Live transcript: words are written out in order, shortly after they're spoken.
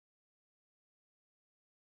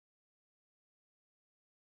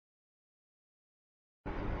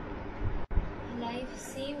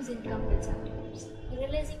seems incomplete sometimes.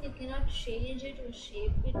 Realizing you cannot change it or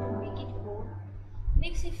shape it to make it whole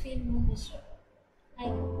makes you feel more miserable. I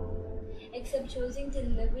know. Except choosing to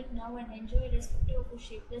live it now and enjoy it irrespective of your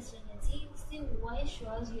shapeless tendency is the wise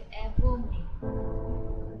choice you ever made.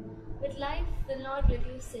 But life will not let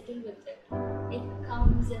you settle with it. It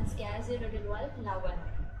comes and scares you a little while now and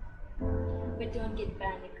then. But don't get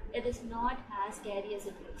panic. It is not as scary as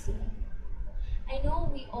it looks like. I know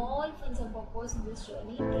we all find some purpose in this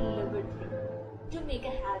journey to live it through, to make a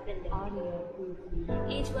happy life.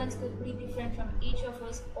 Each one's could be different from each of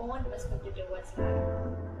us own perspective towards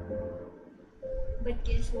life. But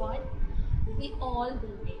guess what? We all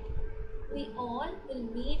will meet. We all will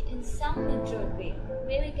meet in some introvert way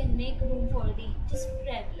where we can make room for to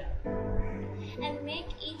spread love and make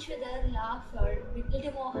each other laugh a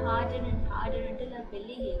little more harder and harder until our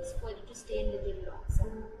belly aches for it to stay a little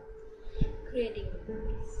longer, creating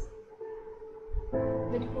memories.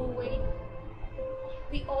 But who wait?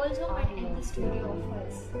 We also might end the story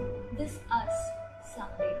of this us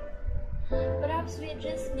someday. Perhaps we're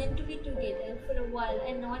just meant to be together for a while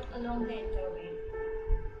and not along the entire way.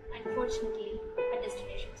 Unfortunately, our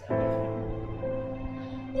destinations are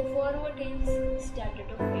different. The forward gains started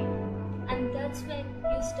to fade, and that's when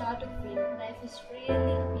you start to feel life is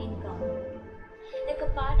really incomplete. Like a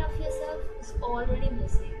part of yourself is already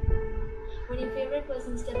missing. When your favorite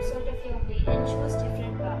person steps out of your way and chooses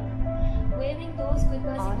different path, waving those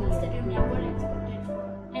goodbye signals that you never expected for,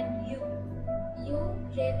 and you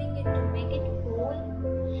craving it to make it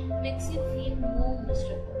whole, makes you feel more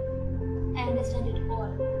miserable. I understand it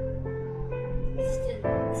all. Still,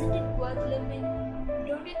 isn't it worth living?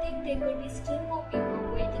 Don't you think there could be still more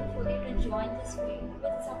people waiting for you to join this way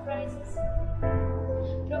with surprises?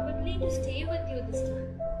 Probably to stay with you this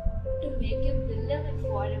time, to make you believe in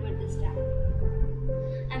forever this time.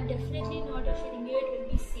 I'm definitely not assuring you it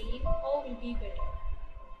will be same or will be better.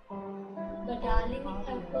 But darling,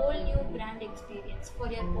 a whole new brand experience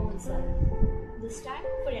for your own self. This time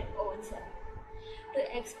for your own self.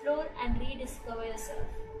 To explore and rediscover yourself.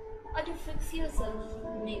 Or to fix yourself,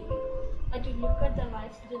 maybe. Or to look at the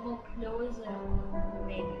life a little more closer,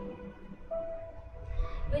 maybe.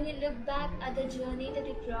 When you look back at the journey that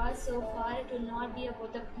you crossed so far, it will not be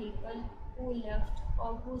about the people who left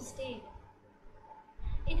or who stayed.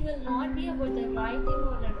 It will not be about the right thing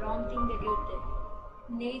or the wrong thing that you did.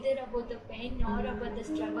 Neither about the pain nor about the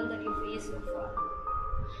struggle that you faced so far.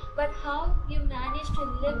 But how you managed to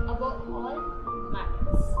live above all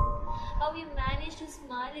matters. How you managed to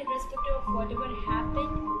smile irrespective of whatever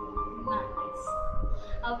happened matters.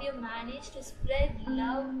 How you managed to spread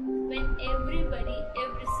love when everybody,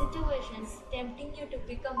 every situation is tempting you to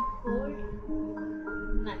become cold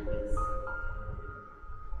matters.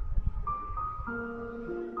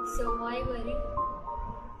 So why worry?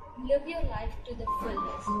 Live your life to the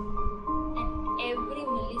fullest and every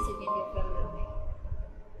millisecond you feel living.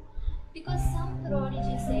 Because some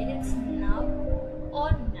prodigy said it's now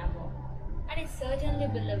or never, and I certainly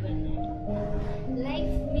believe in it.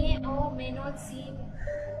 Life may or may not seem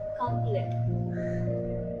complete,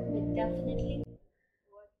 but definitely